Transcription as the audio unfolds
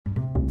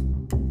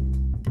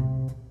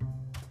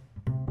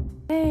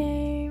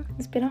Hey,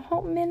 it's been a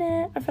hot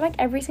minute. I feel like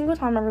every single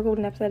time I record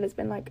an episode it's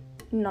been like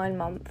 9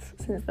 months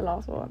since the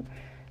last one.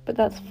 But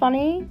that's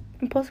funny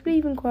and possibly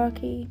even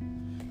quirky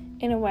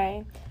in a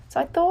way. So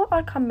I thought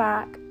I'd come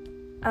back.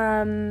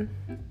 I've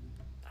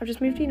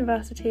just moved to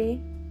university.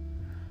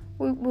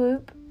 Whoop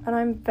whoop. And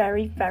I'm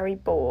very, very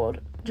bored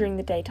during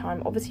the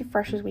daytime. Obviously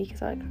Freshers Week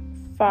is like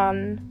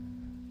fun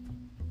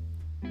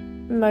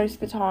most of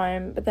the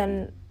time. But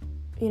then,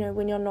 you know,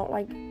 when you're not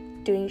like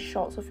doing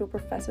shots of your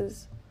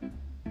professor's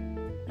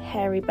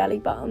hairy belly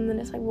button, then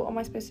it's like, what am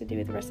I supposed to do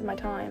with the rest of my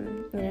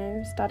time? You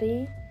know,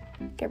 study,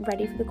 get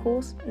ready for the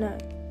course? No,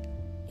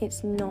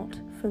 it's not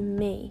for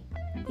me.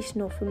 It's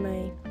not for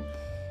me.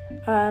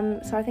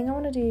 So I think I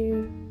want to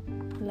do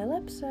a little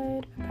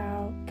episode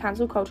about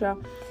cancel culture,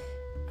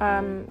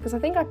 because I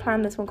think I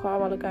planned this one quite a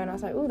while ago and I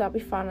was like, oh, that'd be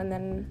fun, and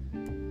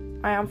then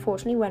I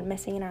unfortunately went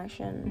missing in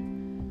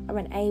action. I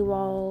went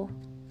AWOL,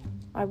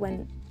 I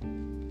went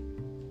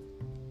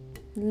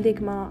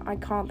ligma, I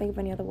can't think of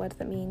any other words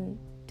that mean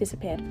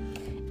disappeared.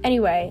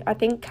 Anyway, I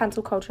think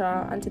cancel culture,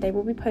 and today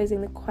we'll be posing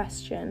the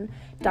question,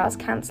 does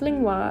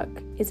cancelling work?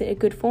 Is it a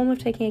good form of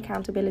taking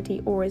accountability,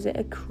 or is it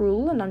a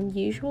cruel and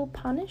unusual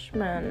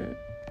punishment?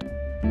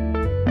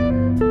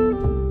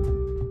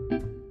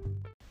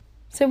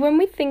 So when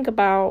we think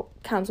about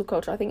cancel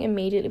culture, I think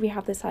immediately we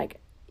have this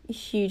like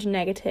huge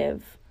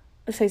negative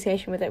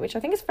association with it, which I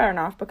think is fair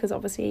enough, because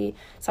obviously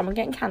someone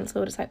getting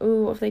cancelled, it's like,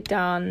 oh, what have they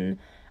done?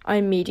 I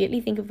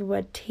immediately think of the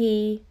word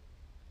tea.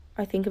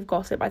 I think of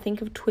gossip. I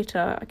think of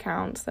Twitter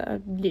accounts that are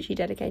literally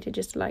dedicated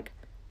just to like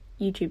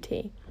YouTube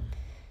tea.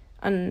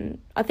 And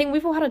I think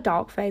we've all had a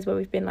dark phase where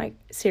we've been like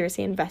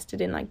seriously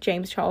invested in like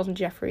James Charles and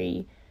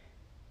Jeffrey,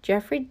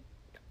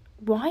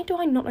 why do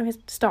I not know his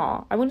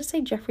star? I want to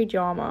say Jeffrey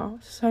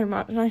Dahmer so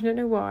much and I don't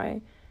know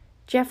why.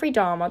 Jeffrey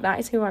Dahmer, that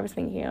is who I was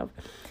thinking of.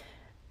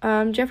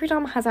 Jeffrey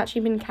Dahmer has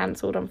actually been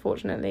cancelled,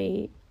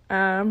 unfortunately.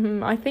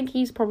 I think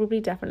he's probably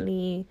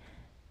definitely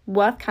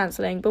worth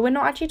cancelling, but we're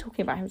not actually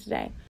talking about him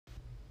today.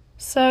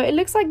 So it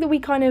looks like that we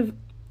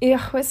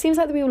it seems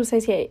like that we all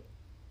associate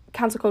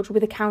cancel culture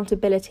with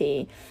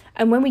accountability.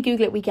 And when we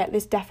Google it, we get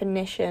this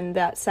definition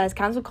that says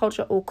cancel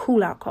culture, or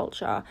call-out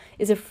culture,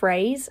 is a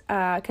phrase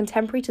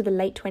contemporary to the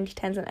late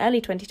 2010s and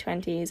early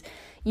 2020s,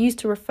 used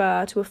to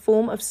refer to a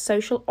form of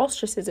social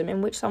ostracism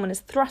in which someone is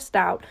thrust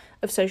out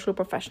of social or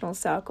professional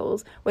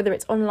circles, whether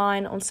it's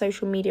online, on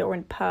social media, or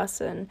in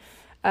person.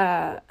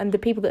 And the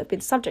people that have been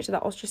subject to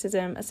that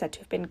ostracism are said to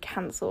have been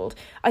cancelled.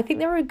 I think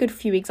there are a good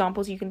few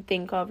examples you can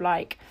think of,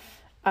 like,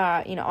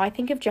 I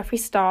think of Jeffree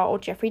Star or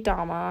Jeffrey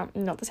Dahmer,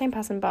 not the same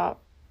person, but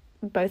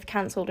both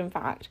cancelled, in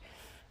fact.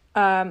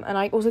 And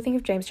I also think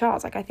of James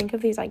Charles. Like, I think of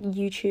these, like,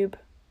 YouTube,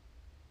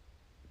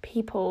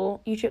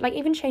 like,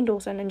 even Shane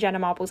Dawson and Jenna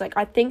Marbles. Like,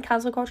 I think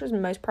cancel culture is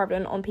most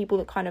prevalent on people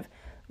that kind of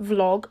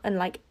vlog and,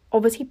 like,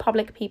 obviously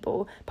public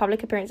people,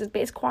 public appearances,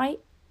 but it's quite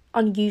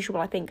unusual,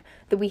 I think,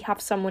 that we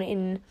have someone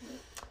in,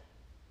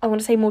 I want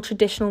to say, more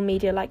traditional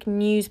media, like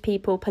news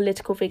people,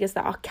 political figures,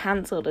 that are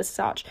cancelled as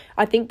such.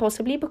 I think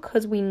possibly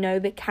because we know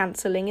that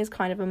cancelling is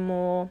kind of a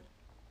more,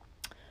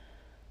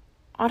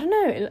 I don't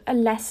know, a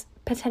less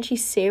potentially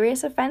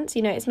serious offence.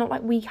 You know, it's not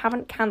like we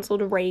haven't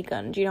cancelled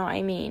Reagan, do you know what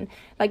I mean?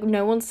 Like,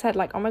 no one said,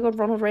 like, oh my god,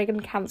 Ronald Reagan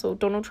cancelled,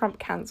 Donald Trump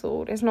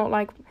cancelled. It's not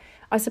like,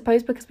 I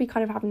suppose because we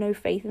kind of have no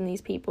faith in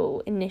these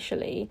people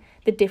initially,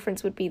 the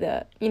difference would be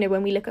that, you know,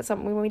 when we look at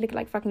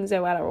like fucking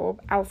Zoella or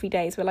Alfie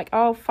Days, we're like,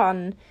 oh,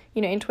 fun,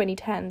 you know, in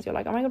 2010s, you're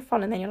like, oh my god,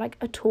 fun, and then you're like,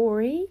 a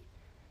Tory?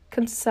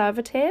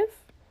 Conservative?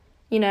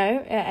 You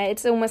know,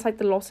 it's almost like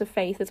the loss of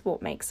faith is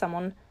what makes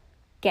someone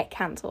get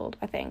cancelled,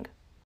 I think.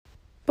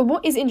 But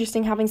what is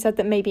interesting, having said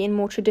that maybe in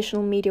more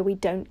traditional media we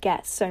don't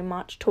get so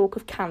much talk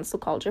of cancel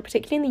culture,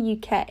 particularly in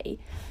the UK.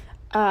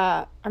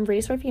 I'm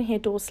really sorry if you can hear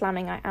doors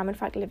slamming. I am in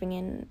fact living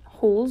in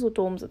halls or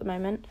dorms at the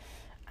moment,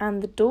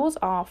 and the doors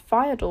are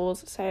fire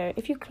doors, so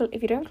if you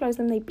don't close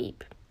them, they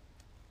beep,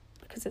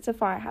 because it's a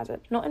fire hazard.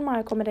 Not in my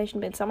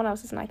accommodation, but in someone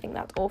else's, and I think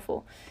that's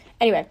awful.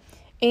 Anyway,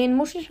 in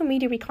more traditional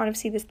media we kind of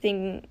see this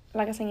thing,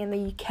 like I was saying, in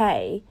the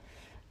UK,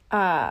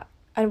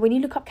 and when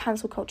you look up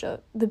cancel culture,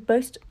 the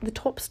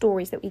top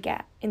stories that we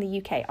get in the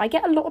UK, I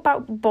get a lot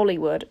about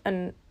Bollywood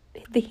and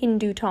the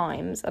Hindu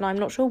Times, and I'm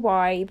not sure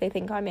why they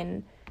think I'm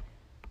in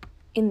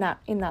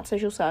that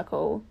social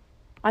circle.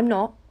 I'm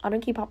not. I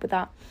don't keep up with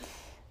that.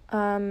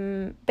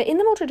 But in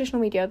the more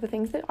traditional media, the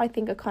things that I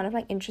think are kind of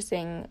like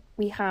interesting,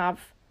 we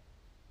have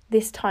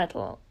this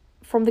title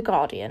from The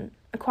Guardian,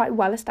 a quite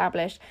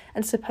well-established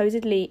and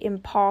supposedly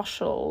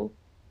impartial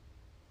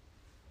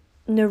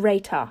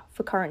narrator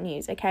for current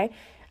news, okay?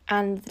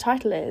 And the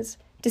title is,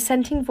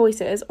 dissenting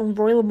voices on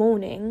royal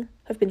mourning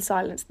have been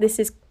silenced. This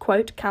is,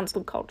 quote,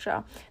 cancel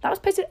culture. That was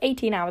posted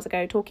 18 hours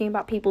ago, talking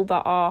about people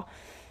that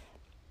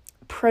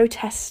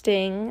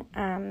protesting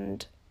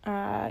and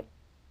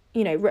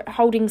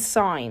holding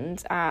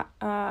signs at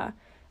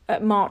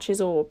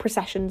marches or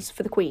processions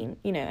for the Queen,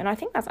 you know, and I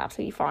think that's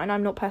absolutely fine.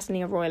 I'm not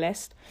personally a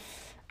royalist.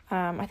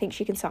 I think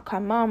she can suck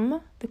her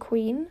mum, the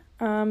Queen,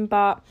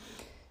 but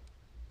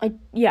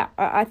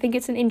I think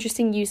it's an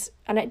interesting use,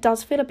 and it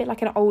does feel a bit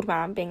like an old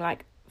man being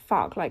like,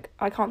 fuck, like,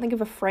 I can't think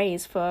of a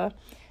phrase for,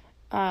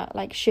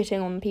 like,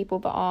 shitting on people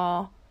that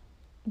are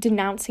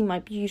denouncing my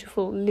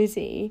beautiful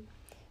Lizzie.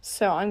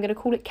 So I'm going to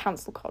call it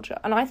cancel culture.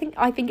 And I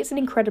think it's an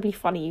incredibly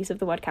funny use of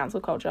the word cancel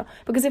culture.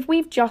 Because if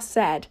we've just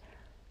said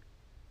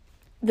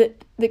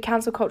that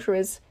cancel culture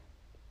is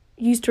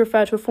used to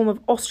refer to a form of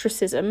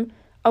ostracism,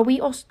 are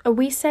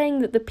we saying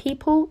that the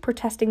people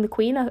protesting the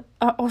Queen are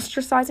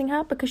ostracizing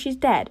her because she's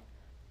dead?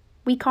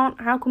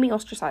 How can we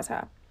ostracize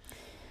her?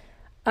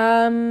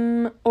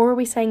 Or are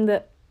we saying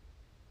that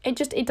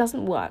it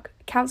doesn't work?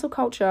 Cancel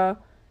culture,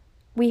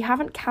 we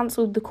haven't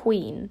cancelled the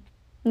Queen.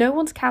 No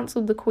one's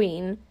cancelled the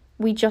Queen.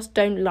 We just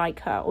don't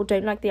like her, or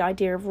don't like the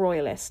idea of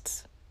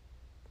royalists,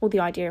 or the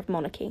idea of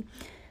monarchy.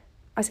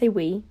 I say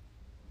we.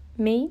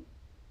 Me?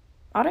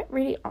 I don't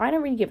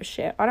really give a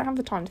shit. I don't have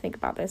the time to think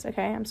about this,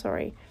 okay? I'm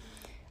sorry.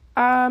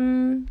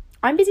 I'm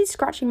busy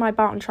scratching my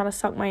butt and trying to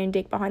suck my own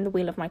dick behind the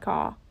wheel of my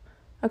car.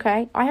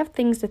 Okay? I have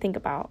things to think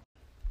about.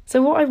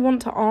 So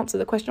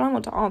the question I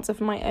want to answer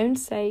for my own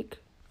sake,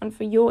 and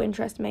for your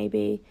interest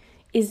maybe,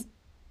 is,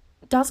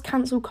 does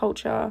cancel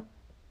culture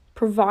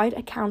provide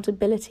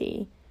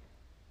accountability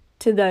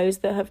to those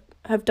that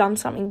have done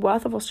something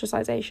worth of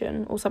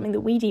ostracization, or something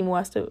that we deem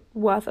worth of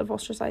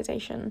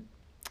ostracization?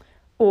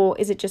 Or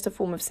is it just a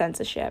form of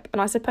censorship?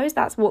 And I suppose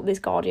that's what this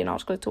Guardian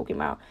article is talking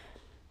about.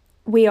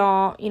 We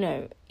are,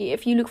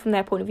 if you look from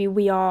their point of view,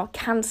 we are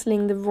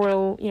cancelling the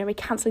we're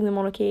cancelling the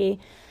monarchy.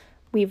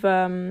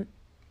 I'm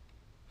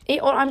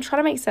trying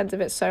to make sense of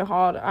it so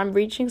hard. I'm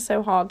reaching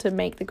so hard to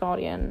make the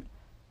Guardian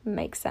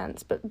make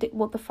sense. But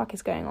what the fuck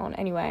is going on?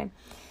 Anyway,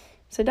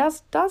 so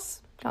does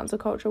cancel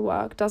culture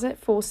work? Does it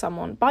force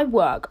someone, by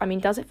work, I mean,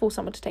 does it force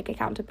someone to take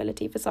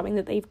accountability for something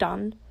that they've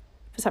done,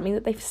 for something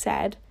that they've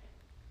said,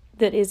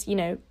 that is,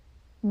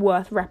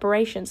 worth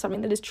reparation,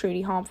 something that is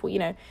truly harmful?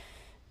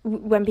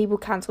 When people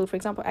cancelled, for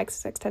example,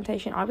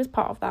 XXXTentacion, I was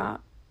part of that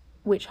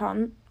witch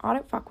hunt. I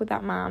don't fuck with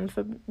that man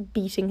for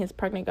beating his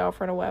pregnant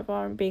girlfriend or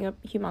whatever and being a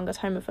humongous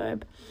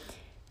homophobe.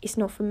 It's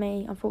not for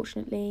me,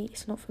 unfortunately.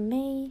 It's not for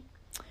me.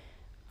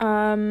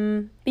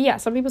 But yeah,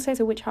 some people say it's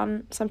a witch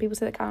hunt. Some people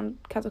say that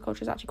cancel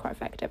culture is actually quite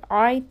effective.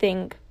 I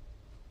don't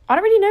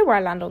really know where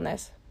I land on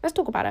this. Let's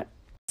talk about it.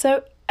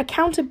 So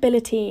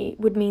accountability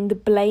would mean the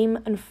blame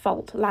and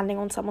fault landing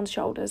on someone's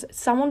shoulders.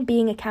 Someone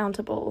being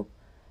accountable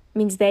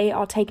means they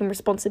are taking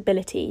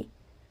responsibility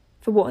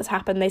for what has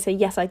happened. They say,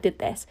 yes, I did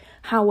this.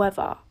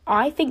 However,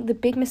 I think the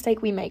big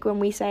mistake we make when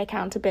we say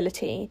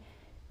accountability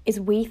is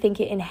we think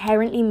it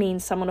inherently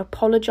means someone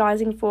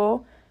apologising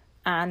for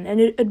and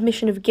an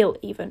admission of guilt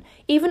even.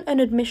 Even an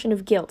admission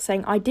of guilt,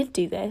 saying I did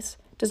do this,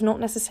 does not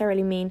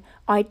necessarily mean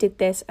I did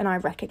this and I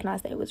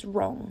recognise that it was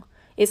wrong.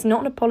 It's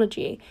not an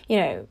apology.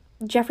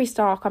 Jeffree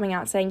Star coming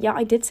out saying, yeah,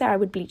 I did say I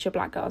would bleach a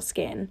black girl's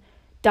skin,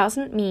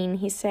 doesn't mean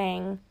he's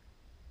saying,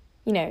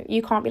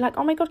 you can't be like,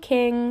 oh my God,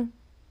 King,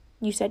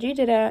 you said you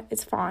did it,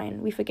 it's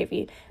fine, we forgive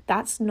you.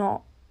 That's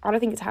not, I don't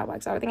think it's how it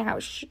works. I don't think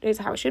it's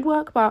how it should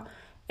work, but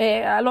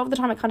a lot of the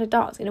time it kind of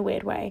does in a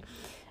weird way.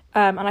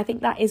 And I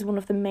think that is one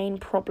of the main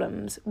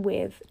problems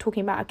with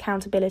talking about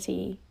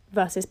accountability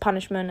versus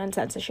punishment and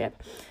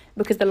censorship,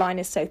 because the line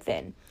is so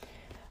thin.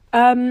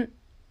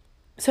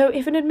 So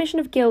if an admission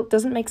of guilt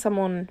doesn't make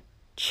someone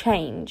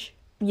change,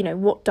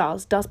 what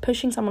does? Does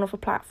pushing someone off a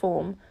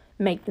platform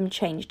make them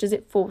change? Does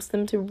it force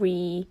them to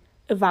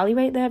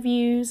re-evaluate their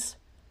views?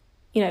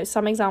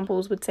 Some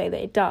examples would say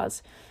that it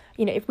does.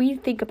 If we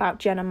think about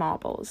Jenna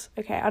Marbles,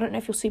 okay, I don't know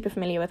if you're super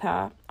familiar with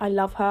her. I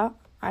love her.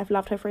 I've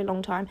loved her for a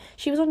long time.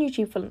 She was on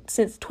YouTube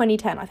since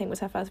 2010, I think was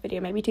her first video,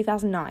 maybe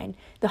 2009,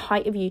 the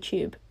height of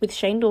YouTube, with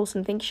Shane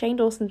Dawson. Think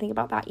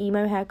about that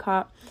emo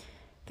haircut.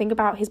 Think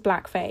about his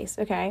blackface,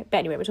 okay? But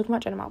anyway, we're talking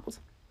about Jenna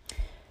Marbles.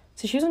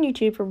 So she was on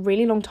YouTube for a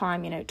really long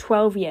time,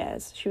 12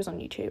 years she was on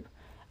YouTube.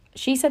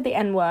 She said the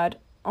N-word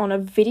on a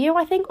video,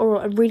 I think,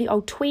 or a really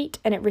old tweet,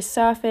 and it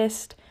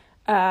resurfaced,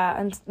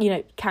 and,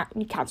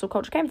 cancel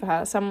culture came for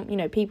her. Some,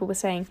 people were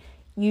saying,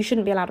 you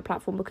shouldn't be allowed a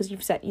platform because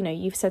you've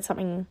said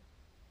something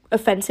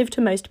offensive to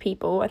most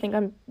people. I think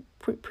I'm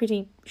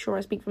pretty sure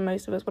I speak for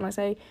most of us when I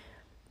say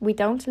we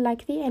don't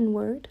like the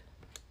N-word.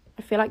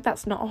 I feel like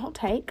that's not a hot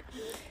take.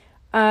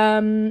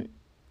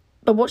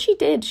 But what she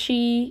did,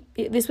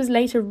 this was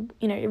later,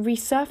 it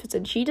resurfaced,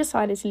 and she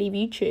decided to leave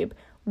YouTube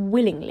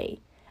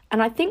willingly.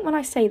 And I think when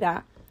I say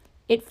that,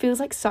 it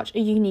feels like such a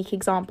unique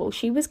example.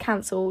 She was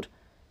cancelled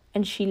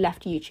and she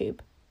left YouTube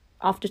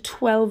after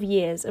 12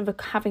 years of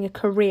having a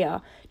career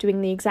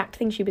doing the exact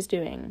thing she was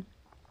doing.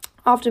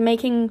 After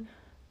making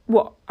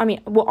what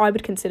I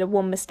would consider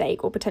one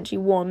mistake, or potentially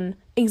one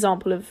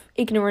example of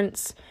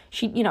ignorance.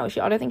 I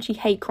don't think she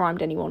hate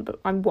crimed anyone, but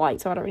I'm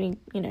white, so I don't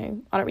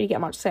really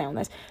get much to say on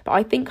this. But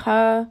I think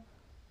her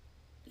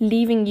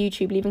leaving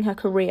YouTube, leaving her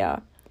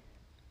career,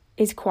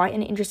 is quite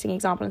an interesting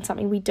example, and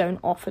something we don't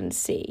often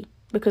see,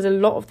 because a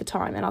lot of the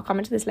time, and I'll come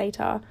into this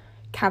later,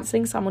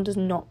 cancelling someone does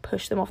not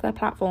push them off their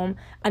platform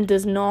and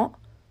does not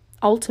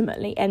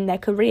ultimately end their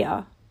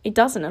career. It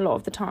doesn't a lot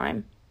of the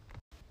time.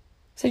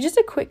 So just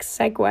a quick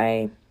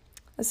segue,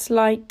 a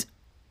slight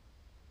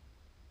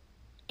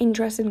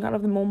interested in kind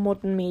of the more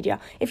modern media.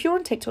 If you're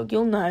on TikTok,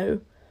 you'll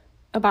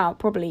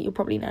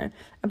probably know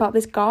about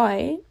this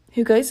guy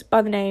who goes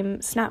by the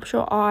name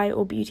Snapshot Eye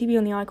or Beauty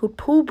Beyond the Eye, called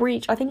Paul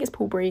Breach. I think it's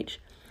Paul Breach.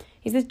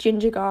 He's this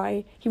ginger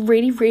guy. He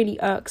really, really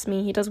irks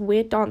me. He does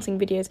weird dancing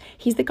videos.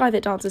 He's the guy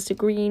that dances to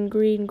Green,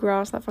 Green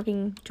Grass, that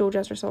fucking George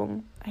Ezra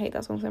song. I hate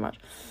that song so much.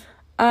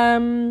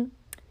 And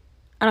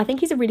I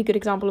think he's a really good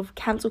example of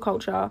cancel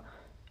culture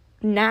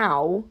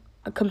now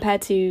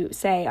compared to,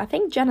 say, I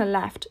think Jenna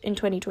left in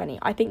 2020.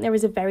 I think there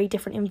is a very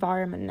different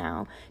environment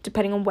now,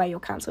 depending on where you're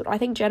cancelled. I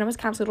think Jenna was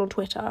cancelled on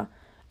Twitter,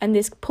 and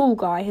this Paul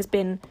guy has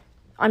been,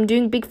 I'm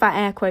doing big fat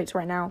air quotes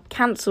right now,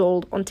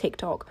 cancelled on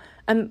TikTok.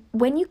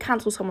 When you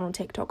cancel someone on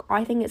TikTok,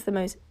 I think it's the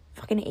most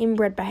fucking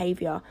inbred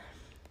behaviour,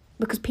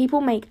 because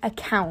people make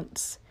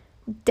accounts,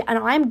 and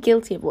I am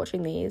guilty of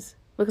watching these,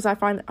 because I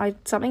find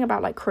something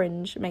about, like,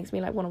 cringe makes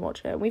me, like, want to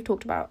watch it. We've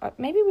talked about,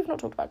 maybe we've not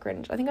talked about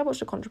cringe. I think I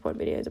watched a ContraPoint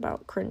videos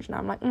about cringe now.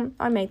 I'm like,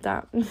 I made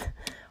that.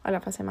 I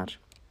love her so much.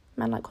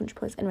 Man, like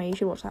ContraPoints. Anyway, you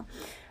should watch that.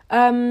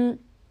 I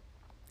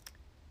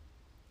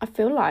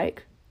feel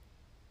like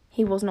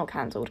he was not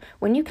cancelled.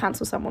 When you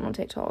cancel someone on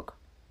TikTok,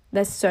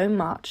 there's so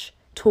much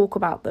talk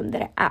about them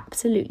that it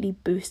absolutely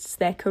boosts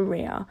their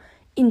career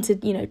into,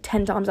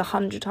 10 times,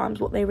 100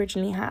 times what they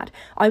originally had.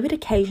 I would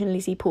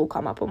occasionally see Paul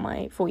come up on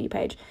my For You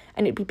page,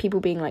 and it'd be people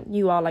being like,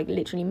 you are, like,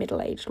 literally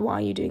middle-aged, why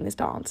are you doing this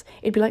dance?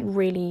 It'd be, like,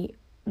 really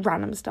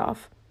random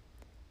stuff.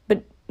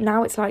 But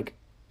now it's like,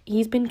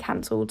 he's been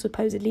cancelled,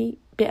 supposedly,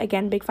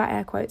 again, big fat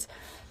air quotes.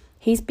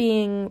 He's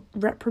being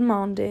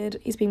reprimanded,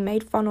 he's being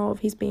made fun of,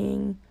 he's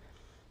being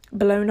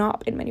blown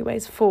up in many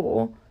ways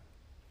for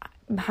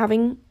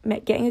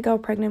getting a girl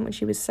pregnant when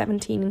she was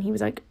 17 and he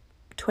was, like,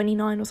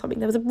 29 or something.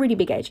 There was a really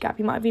big age gap.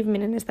 He might have even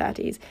been in his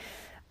 30s.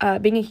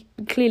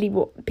 Clearly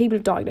what people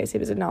have diagnosed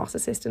him as a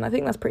narcissist, and I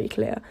think that's pretty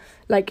clear.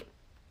 Like,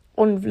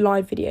 on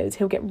live videos,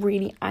 he'll get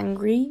really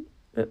angry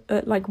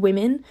at like,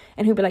 women,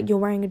 and he'll be like, you're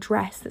wearing a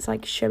dress that's,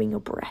 like, showing your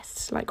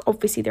breasts. Like,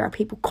 obviously there are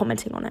people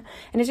commenting on it.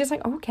 And it's just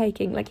like, oh, okay,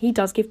 King. Like, he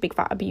does give big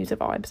fat abuser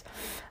vibes.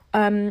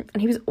 And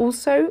he was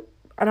also,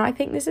 and I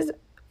think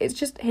it's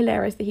just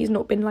hilarious that he's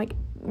not been, like,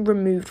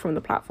 removed from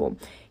the platform.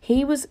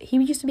 He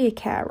used to be a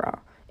carer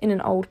in an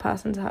old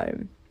person's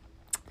home,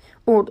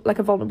 or, like,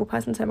 a vulnerable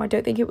person's home. I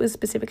don't think it was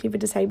specifically for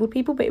disabled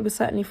people, but it was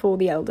certainly for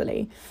the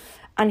elderly.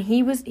 And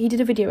he did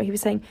a video where he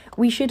was saying,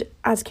 we should,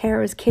 as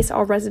carers, kiss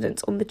our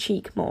residents on the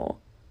cheek more.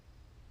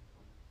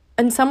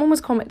 And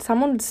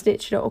someone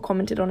stitched it or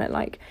commented on it,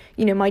 like,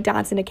 my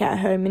dad's in a care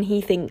home and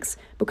he thinks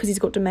because he's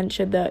got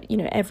dementia that,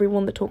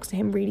 everyone that talks to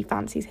him really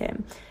fancies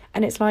him.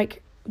 And it's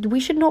like, we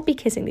should not be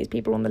kissing these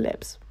people on the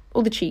lips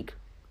or the cheek,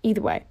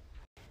 either way.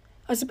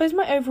 I suppose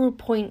my overall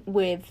point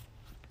with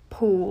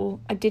Paul,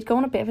 I did go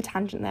on a bit of a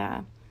tangent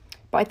there,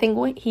 but I think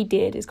what he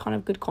did is kind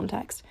of good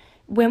context.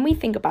 When we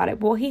think about it,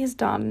 what he has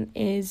done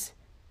is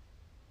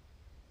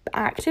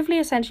actively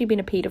essentially been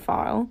a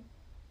paedophile.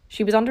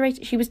 She was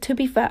underage. She was, to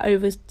be fair,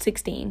 over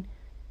 16,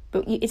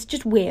 but it's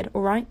just weird,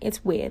 all right?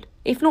 It's weird.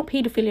 If not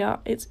paedophilia,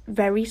 it's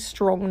very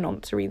strong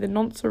noncery. The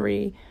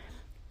noncery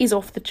is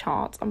off the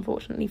charts,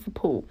 unfortunately, for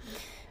Paul.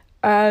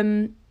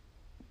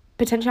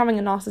 Potentially having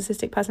a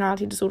narcissistic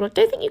personality disorder, I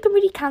don't think you can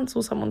really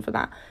cancel someone for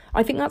that.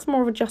 I think that's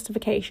more of a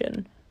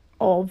justification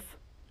of,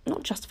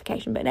 not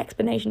justification, but an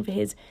explanation for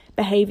his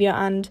behaviour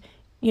and,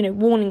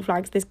 warning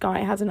flags. This guy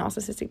has a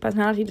narcissistic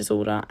personality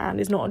disorder and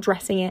is not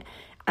addressing it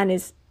and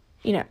is,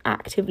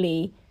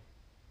 actively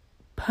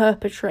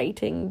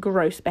perpetrating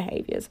gross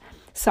behaviours,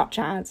 such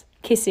as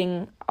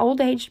kissing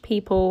old-aged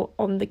people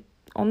on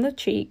the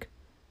cheek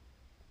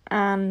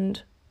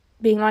and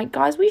being like,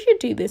 guys, we should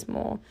do this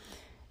more.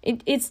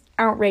 It's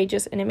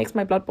outrageous, and it makes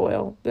my blood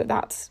boil that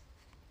that's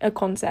a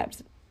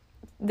concept.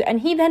 And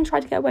he then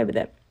tried to get away with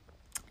it.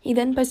 He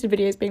then posted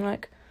videos being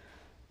like,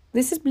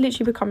 this is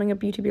literally becoming a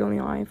Beauty Beyond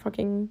the Eye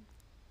fucking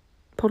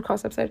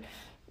podcast episode.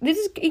 This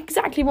is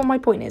exactly what my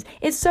point is.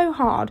 It's so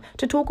hard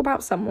to talk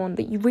about someone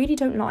that you really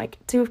don't like,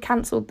 to have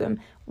cancelled them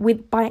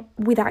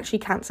with actually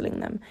cancelling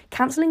them.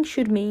 Cancelling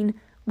should mean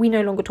we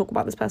no longer talk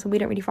about this person. We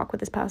don't really fuck with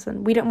this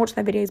person. We don't watch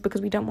their videos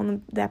because we don't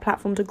want their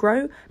platform to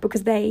grow,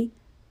 because they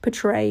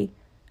portray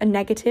a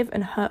negative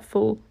and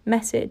hurtful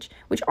message,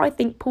 which I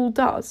think Paul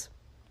does.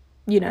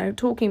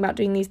 Talking about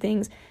doing these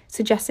things,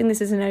 suggesting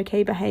this is an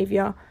okay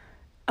behaviour,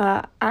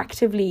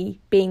 actively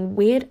being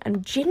weird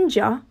and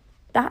ginger,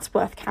 that's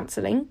worth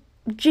cancelling.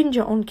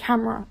 Ginger on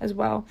camera as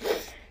well.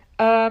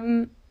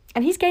 And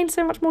he's gained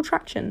so much more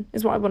traction,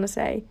 is what I want to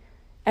say.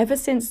 Ever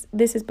since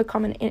this has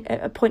become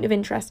a point of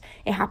interest.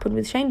 It happened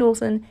with Shane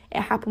Dawson,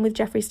 it happened with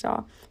Jeffree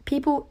Star.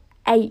 People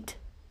ate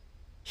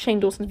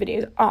Shane Dawson's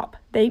videos up.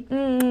 They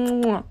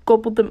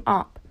gobbled them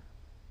up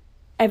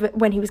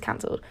when he was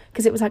cancelled,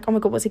 because it was like, oh my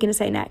god, what's he going to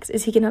say next?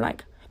 Is he going to,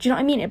 like, do you know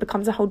what I mean? It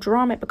becomes a whole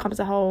drama, it becomes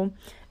a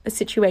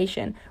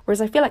situation. Whereas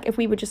I feel like if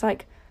we were just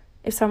like,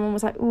 if someone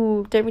was like,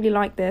 ooh, don't really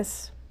like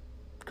this,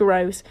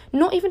 gross,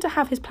 not even to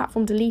have his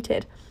platform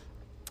deleted,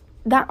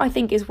 that I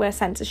think is where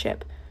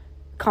censorship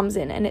comes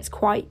in, and it's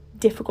quite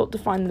difficult to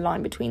find the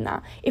line between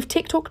that. If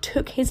TikTok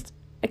took his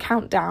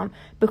account down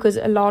because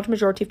a large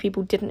majority of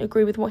people didn't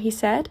agree with what he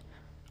said,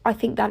 I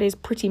think that is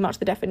pretty much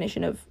the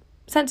definition of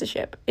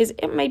censorship.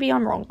 Maybe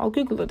I'm wrong. I'll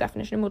Google the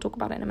definition and we'll talk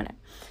about it in a minute.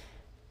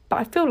 But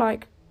I feel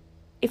like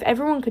if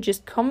everyone could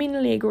just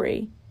communally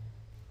agree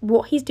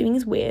what he's doing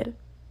is weird,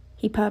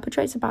 he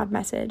perpetrates a bad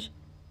message,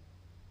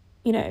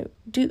 you know,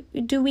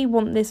 do we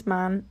want this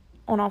man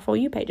on our For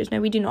You pages?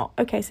 No, we do not.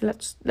 Okay, so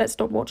let's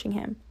stop watching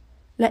him.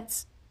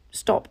 Let's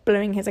stop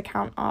blowing his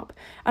account up.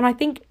 And I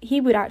think he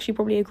would actually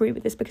probably agree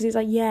with this because he's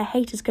like, yeah,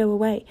 haters go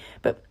away.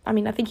 But I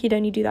mean, I think he'd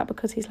only do that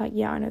because he's like,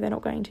 yeah, I know they're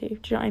not going to. Do you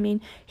know what I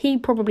mean? He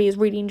probably is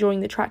really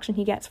enjoying the traction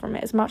he gets from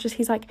it as much as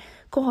he's like,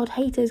 God,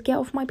 haters, get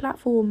off my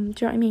platform.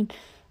 Do you know what I mean?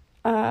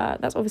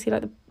 That's obviously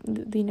like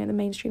the you know, the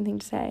mainstream thing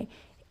to say.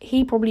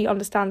 He probably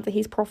understands that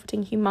he's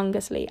profiting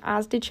humongously,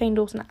 as did Shane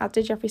Dawson, as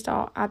did Jeffree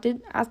Star,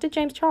 as did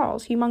James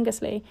Charles,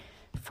 humongously,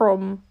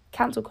 from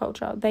cancel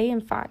culture. They,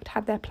 in fact,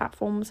 had their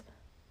platforms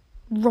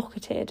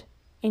rocketed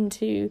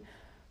into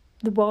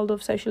the world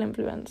of social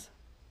influence.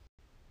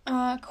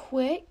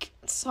 Quick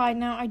side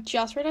note, I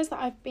just realised that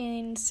I've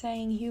been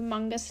saying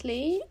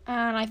humongously,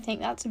 and I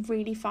think that's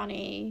really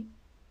funny.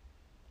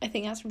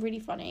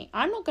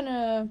 I'm not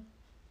gonna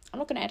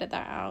edit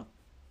that out.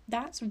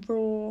 That's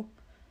raw.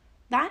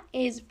 That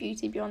is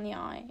beauty beyond the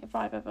eye, if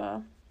I've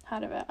ever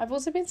heard of it. I've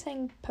also been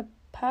saying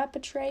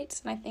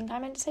perpetrates, and I think I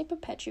meant to say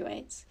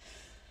perpetuates.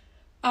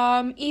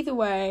 Either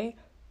way.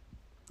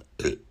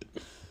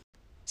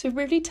 So we've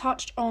really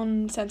touched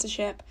on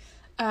censorship,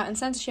 and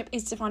censorship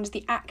is defined as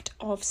the act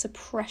of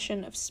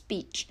suppression of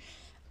speech,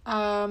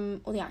 or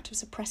the act of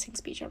suppressing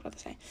speech, I'd rather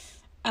say.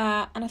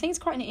 And I think it's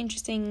quite an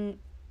interesting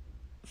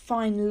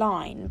fine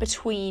line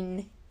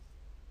between,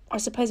 I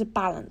suppose, a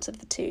balance of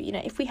the two. You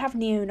know, if we have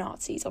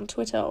neo-Nazis on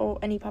Twitter or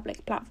any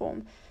public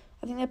platform,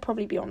 I think they'd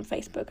probably be on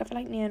Facebook. I feel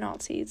like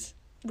neo-Nazis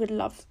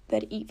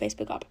they'd eat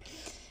Facebook up.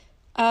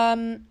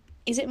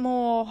 Is it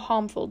more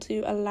harmful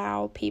to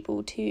allow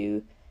people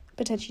to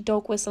potentially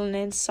dog whistle and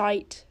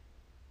incite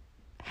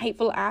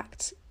hateful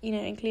acts, you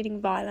know, including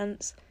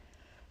violence,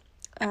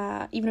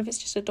 even if it's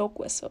just a dog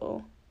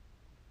whistle,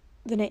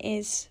 than it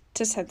is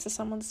to censor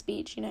someone's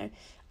speech? You know,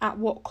 at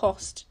what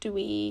cost do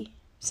we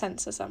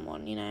censor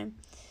someone, you know?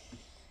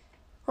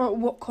 Or at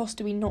what cost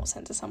do we not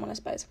censor someone, I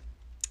suppose?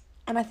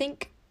 And I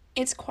think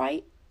it's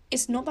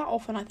not that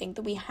often, I think,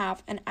 that we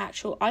have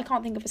I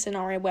can't think of a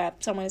scenario where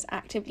someone is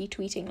actively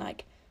tweeting,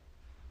 like,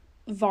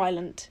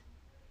 violent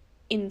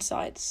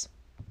insights.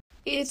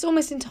 It's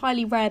almost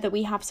entirely rare that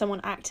we have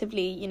someone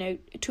actively, you know,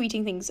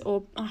 tweeting things,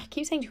 or I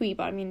keep saying tweet,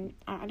 but I mean,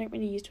 I don't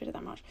really use Twitter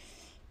that much.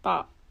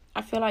 But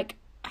I feel like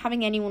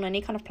having anyone on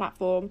any kind of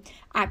platform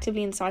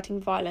actively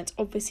inciting violence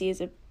obviously is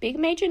a big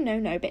major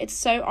no-no, but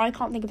I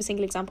can't think of a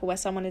single example where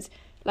someone is,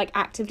 like,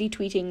 actively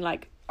tweeting,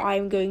 like,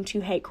 I'm going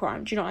to hate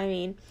crime. Do you know what I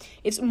mean?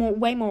 It's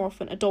way more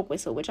often a dog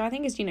whistle, which I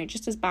think is, you know,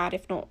 just as bad,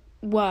 if not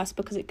worse,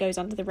 because it goes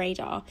under the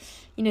radar.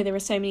 You know, there are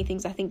so many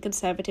things. I think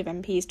Conservative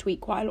MPs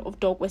tweet quite a lot of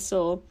dog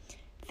whistle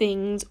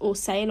things, or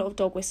say a lot of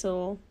dog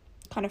whistle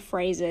kind of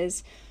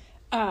phrases.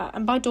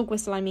 And by dog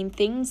whistle, I mean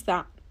things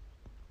that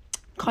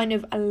kind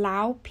of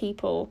allow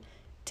people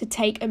to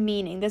take a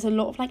meaning. There's a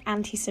lot of, like,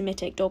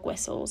 anti-Semitic dog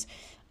whistles.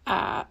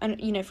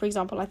 And, you know, for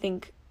example, I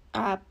think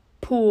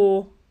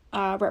poor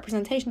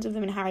representations of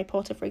them in Harry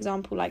Potter, for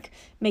example, like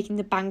making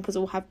the bankers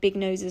all have big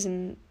noses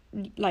and,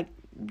 like,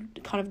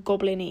 kind of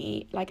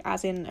goblin-y, like,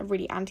 as in a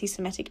really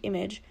anti-Semitic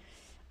image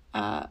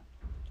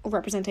or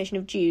representation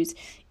of Jews,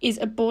 is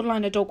a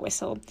borderline a dog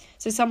whistle.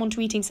 So someone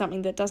tweeting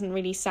something that doesn't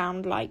really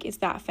sound like it's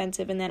that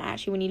offensive, and then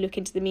actually when you look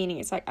into the meaning,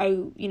 it's like,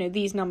 oh, you know,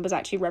 these numbers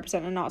actually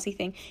represent a Nazi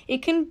thing.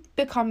 It can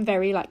become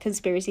very, like,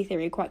 conspiracy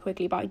theory quite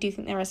quickly, but I do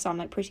think there are some,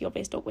 like, pretty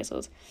obvious dog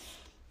whistles.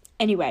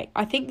 Anyway,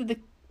 I think that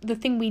the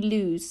thing we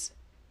lose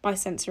by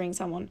censoring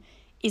someone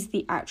is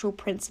the actual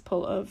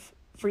principle of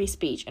free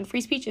speech, and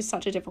free speech is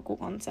such a difficult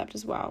concept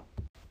as well.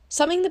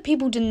 Something that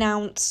people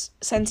denounce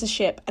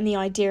censorship and the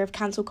idea of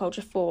cancel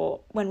culture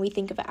for, when we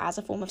think of it as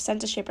a form of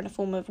censorship and a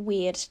form of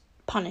weird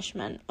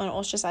punishment or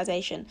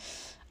ostracization,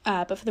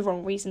 but for the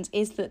wrong reasons,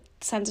 is that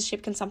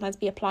censorship can sometimes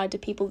be applied to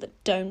people that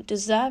don't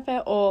deserve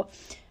it, or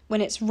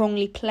when it's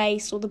wrongly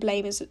placed, or the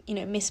blame is, you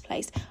know,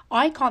 misplaced.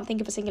 I can't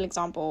think of a single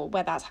example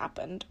where that's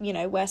happened, you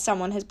know, where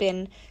someone has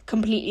been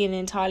completely and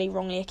entirely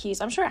wrongly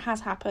accused. I'm sure it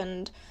has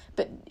happened,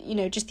 but, you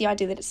know, just the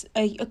idea that it's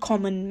a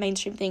common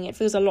mainstream thing, it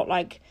feels a lot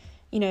like,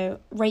 you know,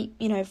 rape,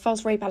 you know,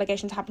 false rape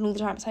allegations happen all the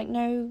time. It's like,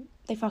 no,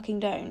 they fucking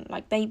don't.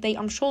 Like, they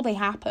I'm sure they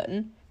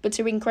happen, but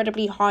to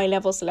incredibly high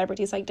level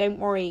celebrities. Like, don't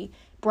worry,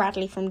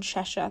 Bradley from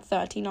Cheshire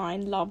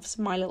 39 loves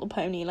My Little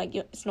Pony. Like,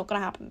 it's not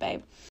gonna happen,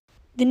 babe.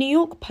 The New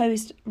York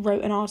Post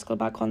wrote an article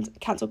about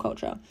cancel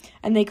culture,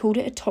 and they called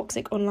it a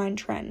toxic online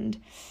trend.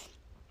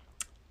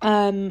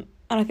 And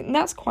I think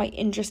that's quite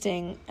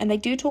interesting. And they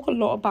do talk a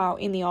lot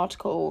about, in the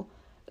article,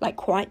 like,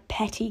 quite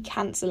petty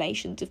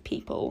cancellations of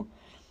people.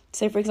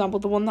 So, for example,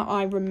 the one that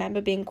I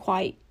remember being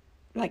quite,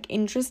 like,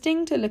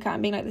 interesting to look at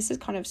and being like, this is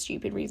kind of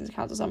stupid reason to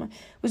cancel someone,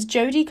 was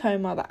Jodie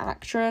Comer, the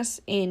actress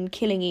in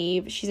Killing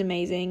Eve. She's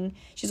amazing.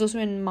 She's also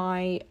in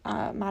my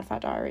Mad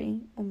Fat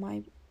Diary, or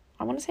my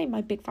I want to say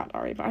My Big Fat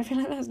Diary, but I feel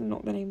like that's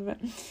not the name of it.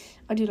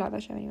 I do like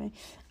that show anyway.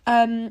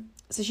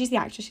 So she's the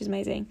actress, she's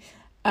amazing.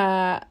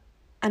 And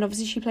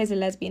obviously she plays a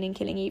lesbian in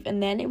Killing Eve.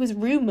 And then it was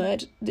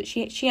rumoured that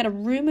she had a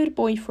rumoured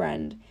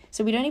boyfriend.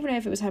 So we don't even know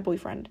if it was her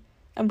boyfriend.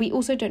 And we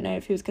also don't know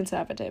if he was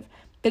conservative.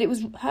 But it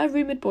was her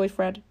rumoured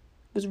boyfriend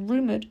was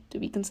rumoured to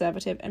be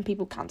conservative, and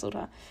people cancelled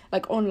her.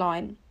 Like,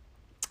 online.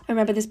 I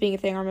remember this being a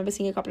thing. I remember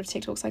seeing a couple of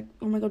TikToks like,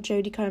 oh my god,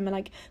 Jodie Comer,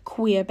 like,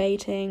 queer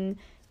baiting.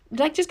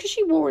 Like, just because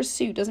she wore a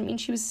suit doesn't mean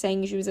she was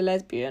saying she was a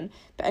lesbian.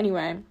 But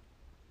anyway,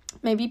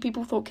 maybe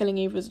people thought Killing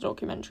Eve was a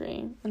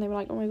documentary. And they were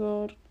like, oh my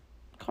god,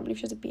 I can't believe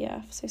she has a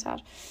BF. So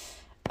sad.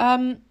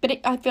 But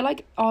I feel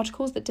like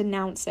articles that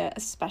denounce it,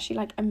 especially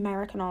like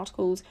American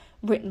articles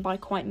written by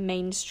quite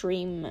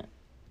mainstream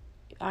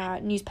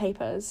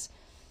newspapers,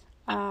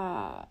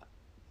 are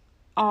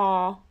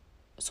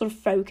sort of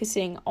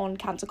focusing on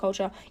cancel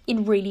culture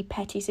in really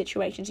petty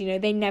situations. You know,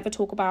 they never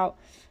talk about,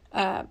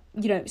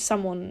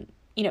 someone,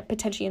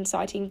 potentially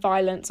inciting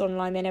violence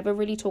online. They never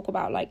really talk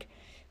about, like,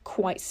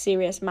 quite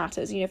serious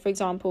matters. You know, for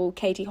example,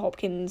 Katie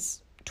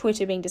Hopkins'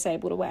 Twitter being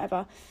disabled or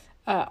whatever.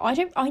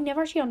 I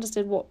never actually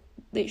understood what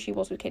the issue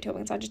was with Katie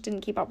Hopkins. I just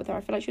didn't keep up with her.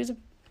 I feel like she was a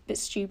bit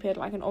stupid,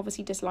 like, and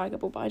obviously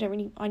dislikable, but I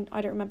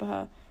don't remember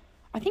her.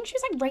 I think she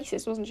was, like,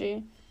 racist, wasn't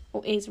she?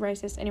 Or is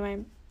racist.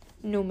 Anyway,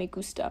 no me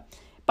gusta.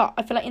 But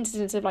I feel like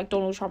incidents of, like,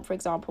 Donald Trump, for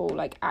example,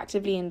 like,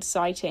 actively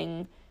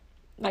inciting,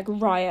 like,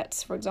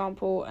 riots, for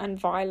example, and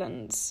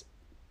violence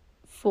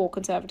for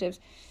conservatives,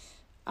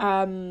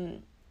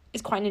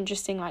 is quite an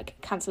interesting, like,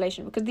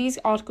 cancellation, because these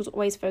articles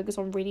always focus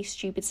on really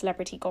stupid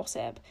celebrity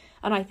gossip,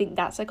 and I think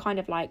that's a kind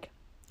of, like,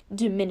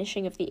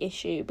 diminishing of the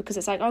issue, because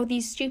it's like, oh,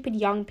 these stupid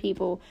young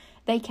people,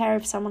 they care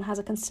if someone has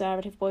a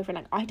conservative boyfriend.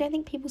 Like, I don't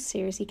think people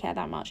seriously care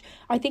that much.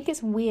 I think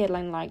it's weird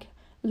when, like,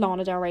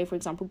 Lana Del Rey, for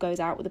example, goes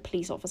out with a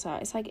police officer.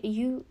 It's like,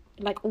 you,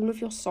 like, all of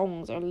your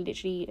songs are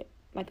literally,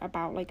 like,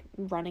 about, like,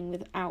 running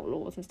with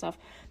outlaws and stuff.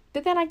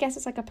 But then I guess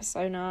it's, like, a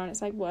persona, and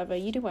it's like, whatever,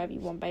 you do whatever you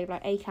want, babe.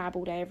 Like, a cab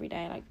all day, every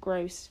day, like,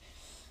 gross.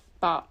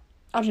 But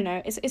I don't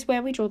know, it's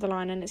where we draw the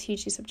line, and it's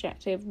hugely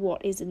subjective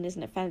what is and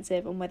isn't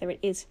offensive, and whether it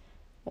is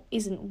or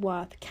isn't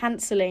worth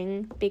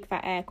cancelling, big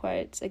fat air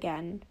quotes,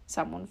 again,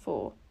 someone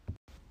for.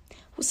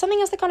 Well, something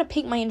else that kind of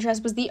piqued my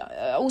interest was the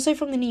also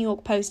from the New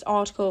York Post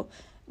article,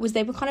 was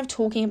they were kind of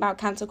talking about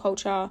cancel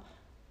culture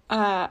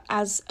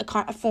as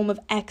a form of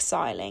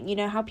exiling. You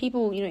know, how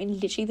people, in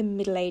literally the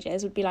Middle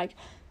Ages would be like,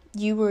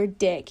 you were a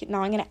dick,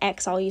 now I'm going to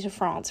exile you to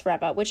France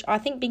forever, which I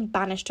think being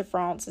banished to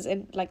France is,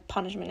 like,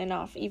 punishment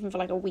enough, even for,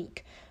 like, a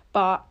week.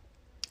 But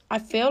I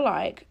feel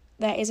like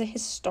there is a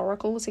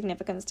historical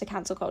significance to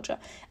cancel culture,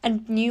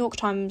 and New York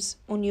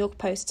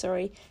Post,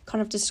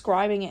 kind of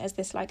describing it as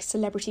this, like,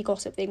 celebrity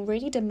gossip thing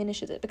really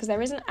diminishes it, because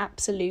there is an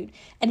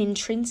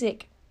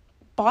intrinsic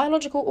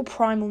biological or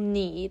primal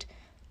need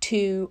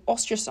to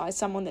ostracize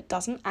someone that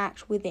doesn't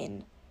act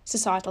within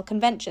societal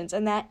conventions.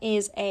 And there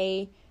is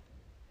a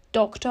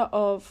doctor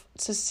of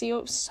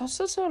sociology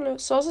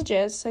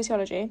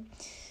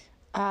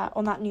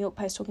on that New York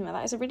Post talking about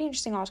that. It's a really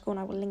interesting article, and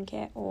I will link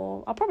it,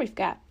 or I'll probably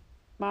forget,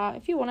 but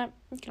if you want it,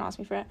 you can ask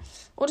me for it,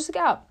 or just look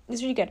it up.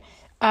 It's really good.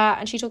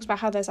 And she talks about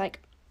how there's,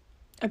 like,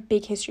 a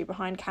big history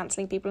behind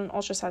cancelling people and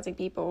ostracizing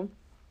people,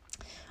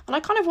 and I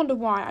kind of wonder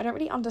why. I don't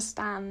really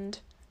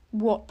understand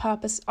what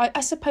purpose. I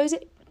suppose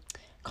it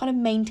kind of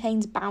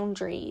maintains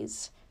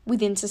boundaries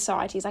within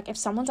societies. Like, if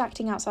someone's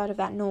acting outside of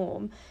that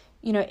norm,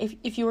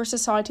 if you're a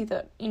society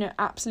that,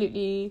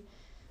 absolutely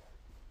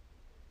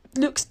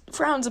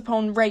frowns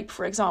upon rape,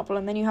 for example,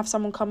 and then you have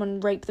someone come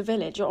and rape the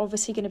village, you're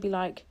obviously going to be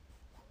like,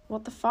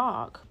 what the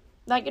fuck?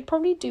 Like, it'd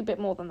probably do a bit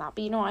more than that,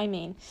 but you know what I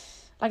mean?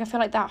 Like, I feel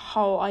like that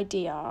whole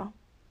idea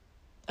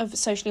of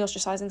socially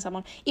ostracizing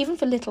someone, even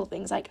for little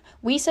things, like,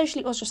 we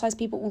socially ostracize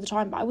people all the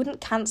time, but I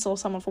wouldn't cancel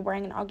someone for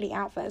wearing an ugly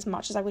outfit as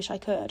much as I wish I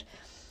could.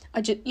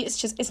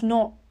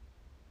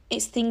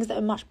 It's things that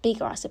are much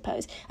bigger, I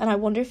suppose. And I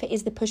wonder if it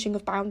is the pushing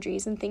of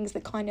boundaries and things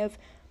that kind of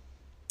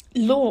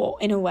law,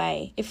 in a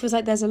way. It feels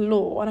like there's a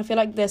law, and I feel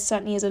like there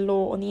certainly is a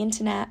law on the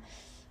internet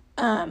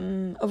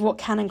of what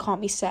can and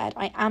can't be said.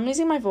 I am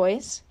losing my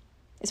voice.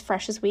 It's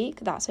fresh this week.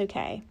 That's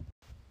okay.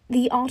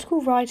 The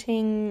article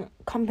writing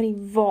company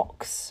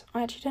Vox,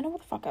 I actually don't know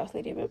what the fuck else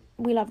they do, but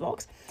we love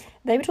Vox.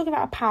 They were talking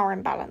about a power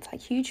imbalance,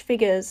 like huge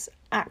figures,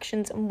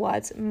 actions and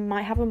words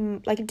might have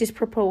a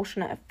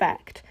disproportionate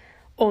effect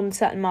on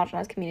certain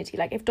marginalised community.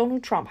 Like, if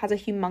Donald Trump has a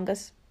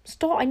humongous...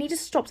 I need to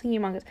stop saying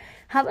humongous.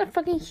 Has a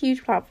fucking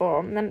huge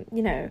platform, then,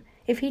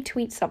 if he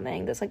tweets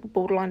something that's, like,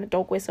 borderline a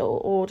dog whistle,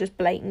 or just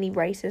blatantly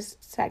racist,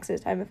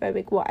 sexist,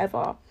 homophobic,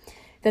 whatever,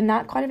 then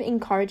that kind of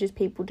encourages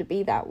people to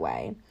be that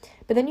way.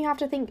 But then you have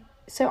to think,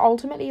 so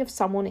ultimately, if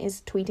someone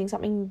is tweeting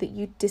something that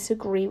you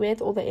disagree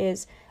with, or that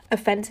is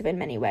offensive in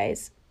many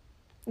ways,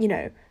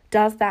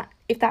 if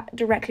that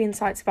directly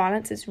incites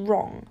violence, it's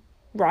wrong,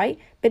 right?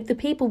 But the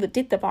people that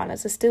did the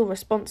violence are still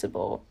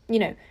responsible.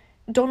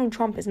 Donald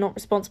Trump is not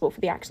responsible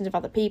for the actions of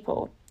other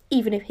people,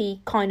 even if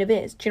he kind of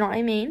is. Do you know what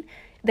I mean?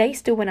 They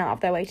still went out of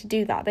their way to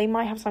do that. They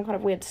might have some kind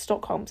of weird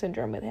Stockholm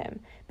syndrome with him,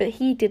 but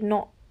he did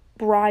not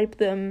bribe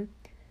them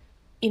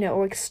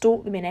or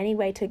extort them in any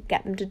way to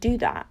get them to do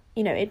that.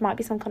 It might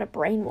be some kind of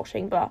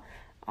brainwashing, but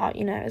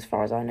as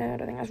far as I know, I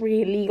don't think that's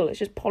really illegal. It's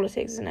just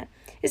politics, isn't it?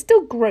 It's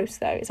still gross,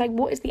 though. It's like,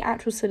 what is the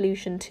actual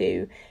solution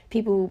to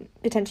people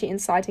potentially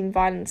inciting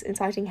violence,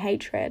 inciting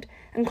hatred,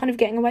 and kind of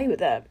getting away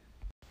with it?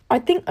 I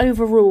think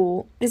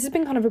overall, this has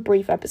been kind of a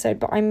brief episode,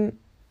 but I'm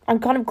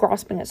kind of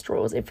grasping at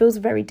straws. It feels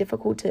very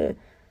difficult to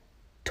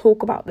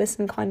talk about this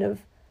and kind of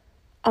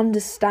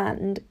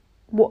understand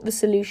what the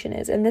solution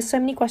is, and there's so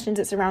many questions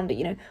that surround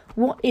it.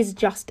 What is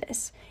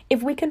justice?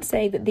 If we can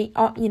say that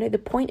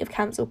the point of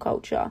cancel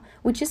culture,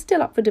 which is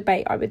still up for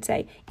debate, I would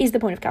say, is the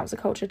point of cancel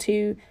culture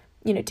to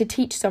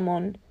teach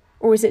someone,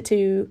 or is it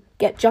to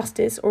get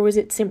justice, or is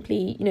it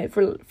simply,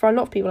 for a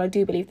lot of people, I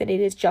do believe that it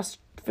is just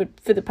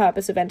for the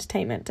purpose of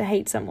entertainment, to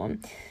hate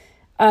someone.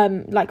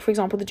 Like, for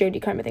example, the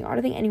Jodie Comer thing. I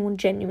don't think anyone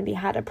genuinely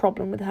had a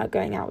problem with her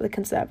going out with a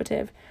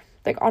Conservative.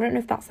 Like, I don't know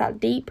if that's that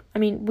deep. I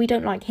mean, we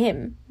don't like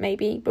him,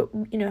 maybe, but,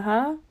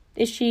 her?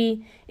 Is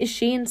she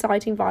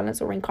inciting violence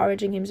or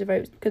encouraging him to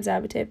vote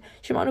Conservative?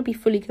 She might not be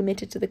fully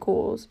committed to the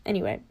cause.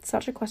 Anyway,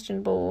 such a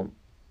questionable...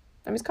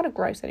 it's kind of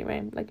gross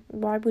anyway. Like,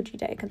 why would you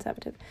date a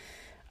Conservative?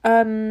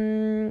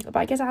 But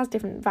I guess it has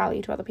different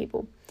value to other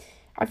people.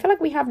 I feel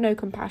like we have no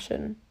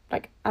compassion,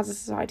 like, as a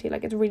society.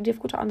 Like, it's really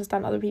difficult to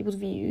understand other people's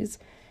views,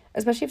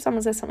 especially if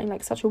someone says something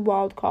like such a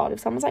wild card. If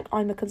someone's like,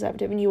 I'm a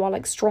Conservative, and you are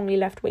like strongly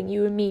left-wing,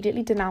 you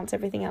immediately denounce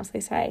everything else they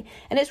say.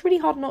 And it's really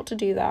hard not to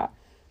do that.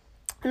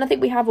 And I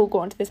think we have all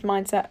got into this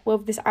mindset,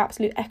 this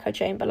absolute echo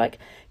chamber. Like,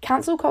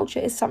 cancel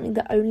culture is something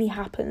that only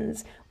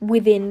happens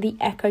within the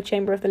echo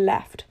chamber of the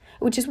left,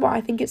 which is why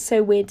I think it's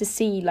so weird to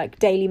see, like,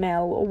 Daily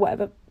Mail or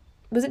whatever.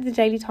 Was it the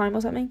Daily Time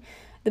or something?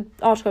 The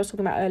article I was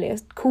talking about earlier,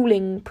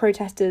 calling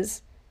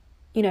protesters,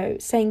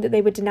 saying that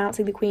they were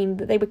denouncing the Queen,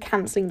 that they were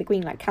cancelling the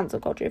Queen, like cancel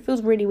culture. It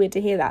feels really weird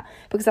to hear that,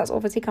 because that's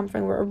obviously come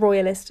from a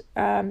royalist,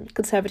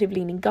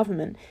 conservative-leaning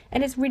government,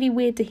 and it's really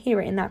weird to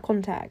hear it in that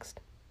context.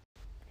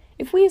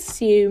 If we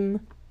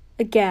assume,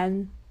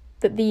 again,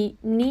 that the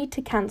need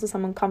to cancel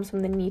someone comes from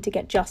the need to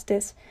get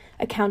justice,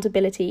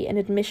 accountability, an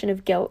admission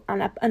of guilt,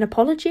 and an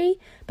apology,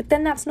 but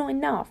then that's not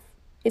enough.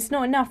 It's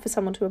not enough for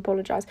someone to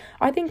apologise.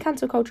 I think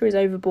cancel culture is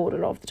overboard a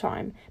lot of the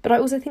time, but I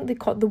also think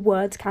the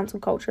words cancel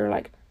culture are,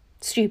 like,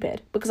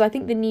 stupid, because I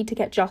think the need to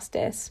get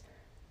justice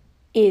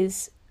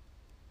is,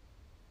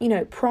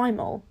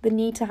 primal. The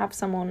need to have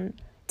someone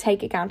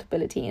take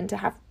accountability and to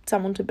have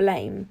someone to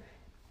blame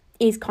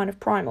is kind of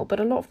primal.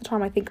 But a lot of the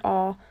time, I think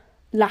our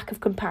lack of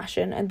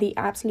compassion and the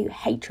absolute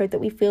hatred that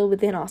we feel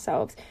within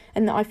ourselves,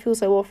 and that I feel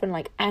so often,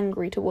 like,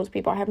 angry towards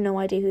people. I have no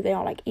idea who they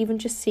are. Like, even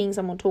just seeing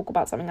someone talk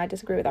about something I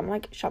disagree with, I'm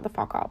like, shut the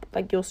fuck up.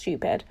 Like, you're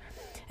stupid.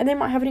 And they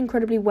might have an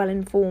incredibly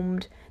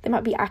well-informed, they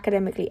might be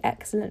academically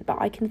excellent, but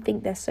I can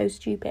think they're so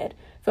stupid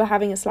for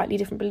having a slightly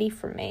different belief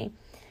from me.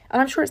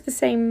 And I'm sure it's the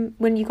same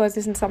when you guys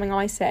listen to something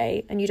I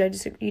say and you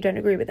don't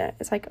agree with it.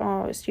 It's like,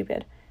 oh, it's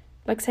stupid.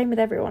 Like, same with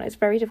everyone. It's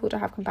very difficult to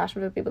have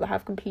compassion for people that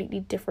have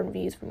completely different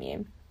views from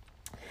you.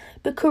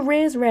 But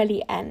careers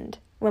rarely end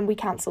when we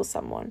cancel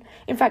someone.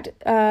 In fact,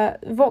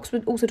 Vox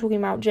was also talking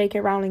about J.K.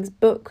 Rowling's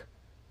book,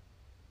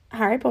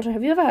 Harry Potter.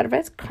 Have you ever heard of it?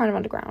 It's kind of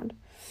underground.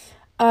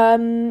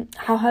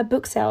 How her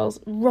book sales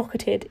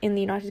rocketed in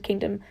the United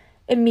Kingdom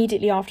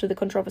immediately after the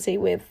controversy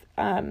with,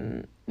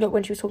 when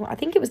she was talking about, I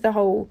think it was the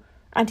whole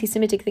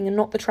anti-Semitic thing and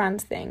not the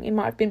trans thing. It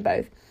might have been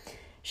both.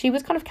 She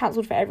was kind of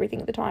cancelled for everything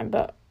at the time,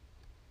 but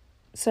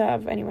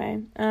serve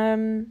anyway.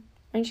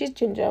 She's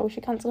ginger. We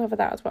should cancel her for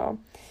that as well.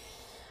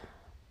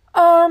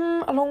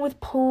 Along with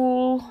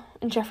Paul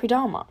and Jeffrey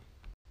Dahmer.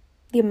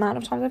 The amount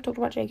of times I've talked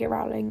about J.K.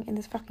 Rowling in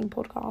this fucking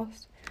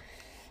podcast.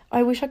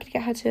 I wish I could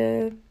get her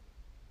to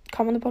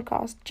come on the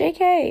podcast.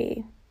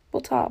 JK,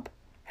 what's up?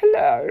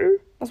 Hello.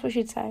 That's what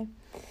she'd say.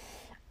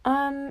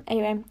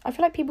 Anyway, I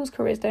feel like people's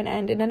careers don't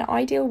end. In an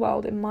ideal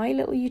world, in my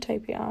little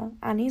utopia,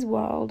 Annie's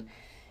world,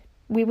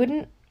 we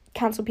wouldn't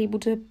cancel people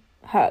to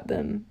hurt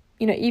them.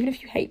 Even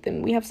if you hate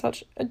them, we have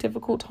such a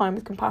difficult time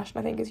with compassion,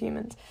 I think, as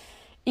humans.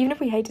 Even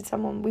if we hated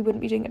someone, we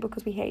wouldn't be doing it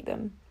because we hate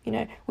them.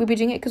 We'd be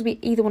doing it because we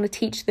either want to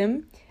teach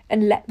them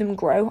and let them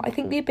grow. I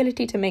think the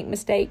ability to make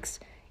mistakes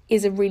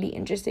is a really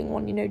interesting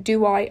one.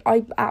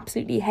 I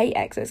absolutely hate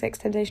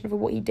XXXTentacion for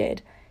what he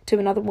did to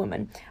another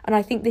woman, and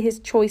I think that his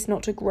choice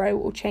not to grow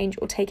or change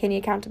or take any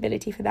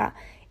accountability for that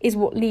is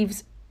what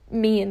leaves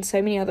me and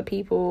so many other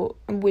people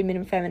and women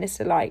and feminists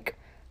alike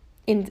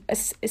in a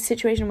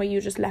situation where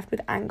you're just left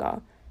with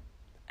anger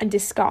and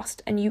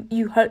disgust, and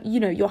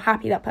you're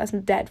happy that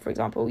person's dead, for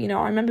example.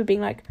 I remember being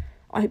like,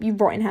 I hope you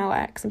rot in hell,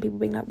 X, and people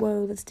being like,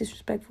 whoa, that's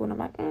disrespectful. And I'm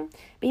like, but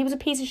he was a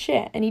piece of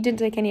shit, and he didn't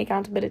take any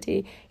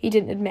accountability. He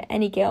didn't admit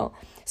any guilt.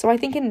 So I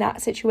think in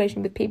that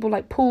situation with people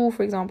like Paul,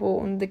 for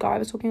example, and the guy I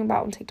was talking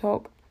about on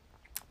TikTok,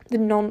 the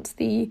nonce,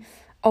 the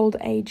old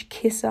age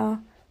kisser,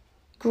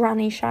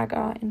 granny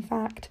shagger, in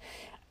fact,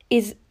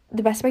 is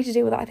the best way to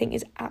deal with that, I think,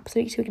 is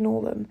absolutely to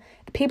ignore them.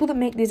 The people that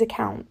make these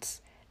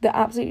accounts, that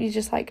absolutely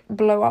just, like,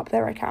 blow up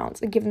their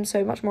accounts and give them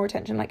so much more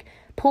attention, like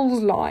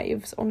Paul's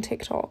lives on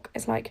TikTok,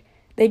 it's like,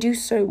 they do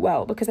so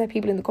well because there are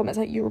people in the comments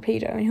like, you're a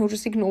pedo, and he'll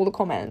just ignore the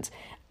comments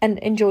and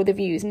enjoy the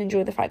views and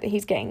enjoy the fact that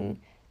he's getting,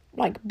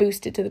 like,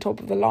 boosted to the top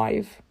of the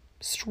live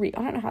street.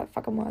 I don't know how it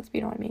fucking works, but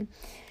you know what I mean.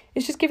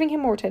 It's just giving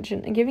him more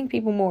attention, and giving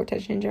people more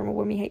attention in general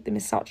when we hate them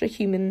is such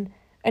an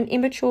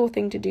immature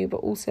thing to do, but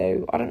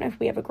also, I don't know if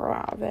we ever grow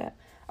out of it.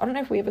 I don't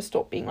know if we ever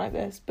stop being like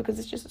this, because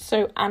it's just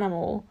so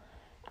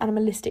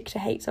animalistic to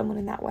hate someone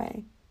in that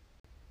way.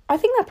 I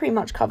think that pretty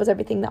much covers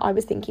everything that I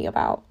was thinking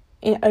about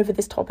over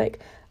this topic.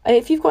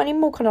 If you've got any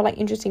more kind of like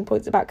interesting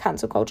points about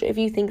cancel culture, if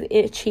you think that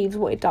it achieves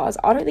what it does,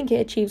 I don't think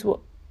it achieves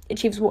what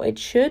it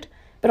should,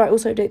 but I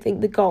also don't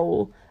think the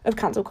goal of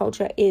cancel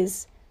culture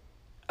is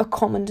a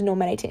common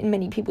denominator in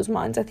many people's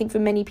minds. I think for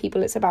many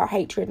people it's about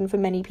hatred, and for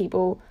many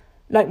people,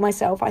 like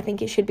myself, I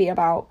think it should be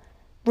about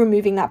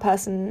removing that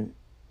person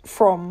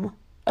from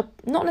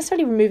not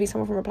necessarily removing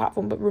someone from a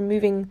platform, but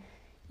removing,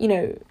 you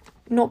know,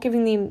 not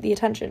giving them the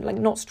attention, like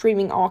not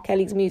streaming R.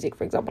 Kelly's music,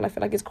 for example. I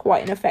feel like it's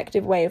quite an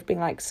effective way of being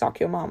like, suck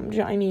your mum, do you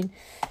know what I mean?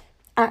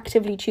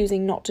 Actively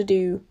choosing not to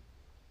do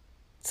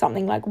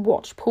something like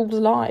watch Paul's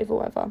live or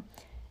whatever.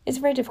 It's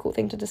a very difficult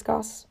thing to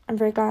discuss. I'm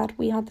very glad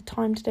we had the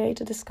time today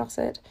to discuss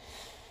it.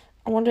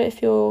 I wonder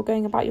if you're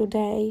going about your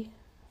day,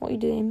 what are you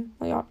doing,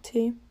 what are you up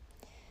to?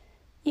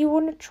 You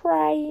want to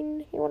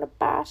train, you want to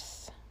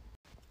bus.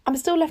 I'm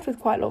still left with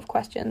quite a lot of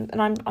questions,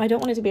 and I don't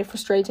want it to be a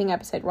frustrating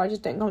episode where I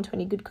just don't come to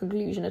any good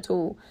conclusion at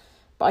all.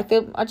 But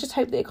I just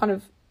hope that it kind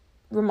of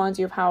reminds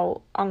you of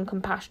how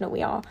uncompassionate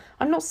we are.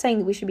 I'm not saying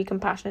that we should be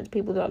compassionate to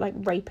people that are like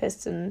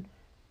rapists and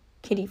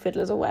kiddie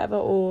fiddlers or whatever,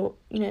 or,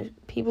 you know,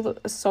 people that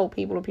assault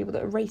people, or people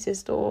that are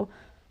racist, or,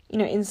 you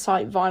know,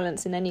 incite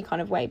violence in any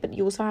kind of way. But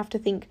you also have to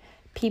think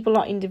people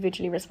are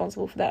individually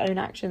responsible for their own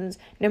actions,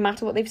 no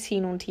matter what they've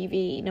seen on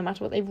TV, no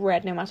matter what they've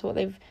read, no matter what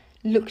they've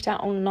looked at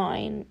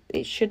online.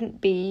 It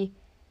shouldn't be,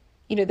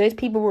 you know, those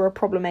people were a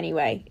problem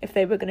anyway if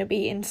they were going to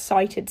be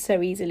incited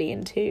so easily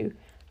into,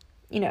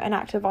 you know, an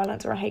act of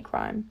violence or a hate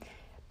crime.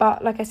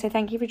 But like I say,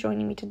 thank you for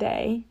joining me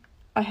today.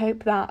 I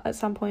hope that at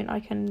some point I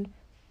can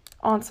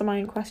answer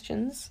my own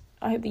questions.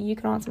 I hope that you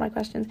can answer my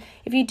questions.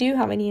 If you do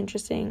have any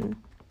interesting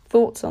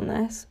thoughts on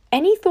this,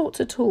 any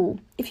thoughts at all,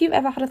 if you've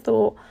ever had a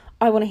thought,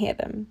 I want to hear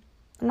them.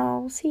 And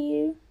I'll see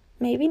you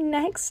maybe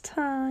next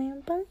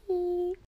time. Bye.